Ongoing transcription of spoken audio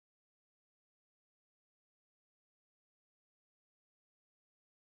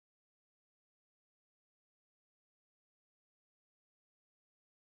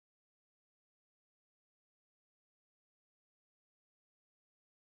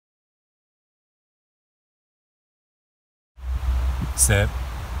So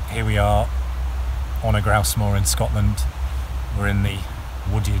here we are on a grouse moor in Scotland. We're in the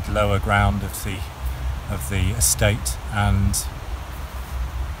wooded lower ground of the estate, and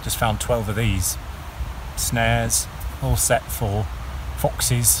just found 12 of these snares, all set for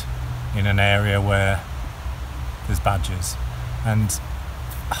foxes in an area where there's badgers. And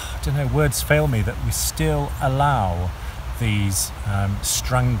I don't know, words fail me that we still allow these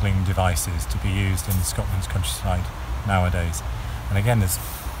strangling devices to be used in Scotland's countryside nowadays. And again, there's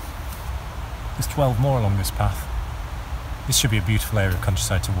 12 more along this path. This should be a beautiful area of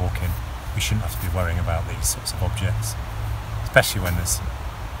countryside to walk in. We shouldn't have to be worrying about these sorts of objects, especially when there's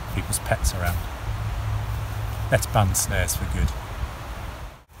people's pets around. Let's ban snares for good.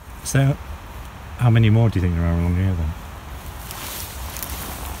 So, how many more do you think there are along here then?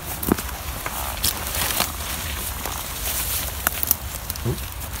 Oh,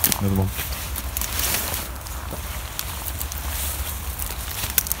 another one.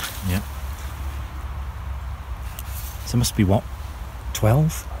 Yeah. So must be what?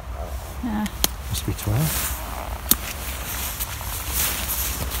 12? Yeah. Must be 12.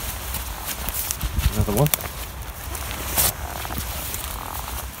 Another one.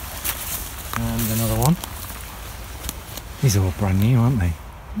 And another one. These are all brand new, aren't they?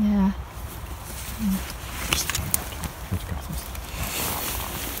 Yeah. Just photograph this.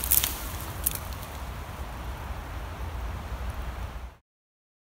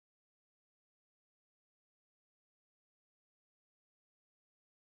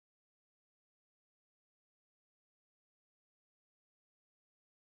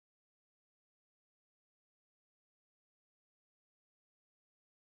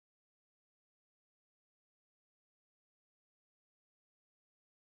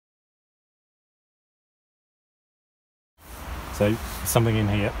 So something in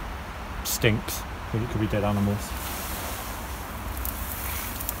here stinks. I think it could be dead animals.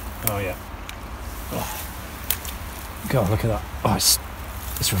 Oh yeah. Oh. God, look at that. Oh, it's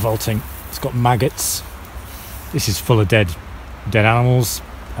revolting. It's got maggots. This is full of dead animals.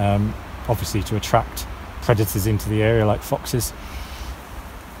 Obviously to attract predators into the area like foxes.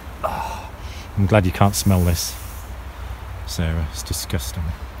 Oh, I'm glad you can't smell this, Sarah. It's disgusting.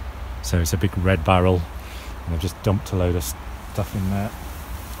 So it's a big red barrel, and I've just dumped a load of stuff in there.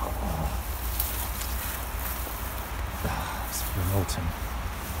 It's revolting.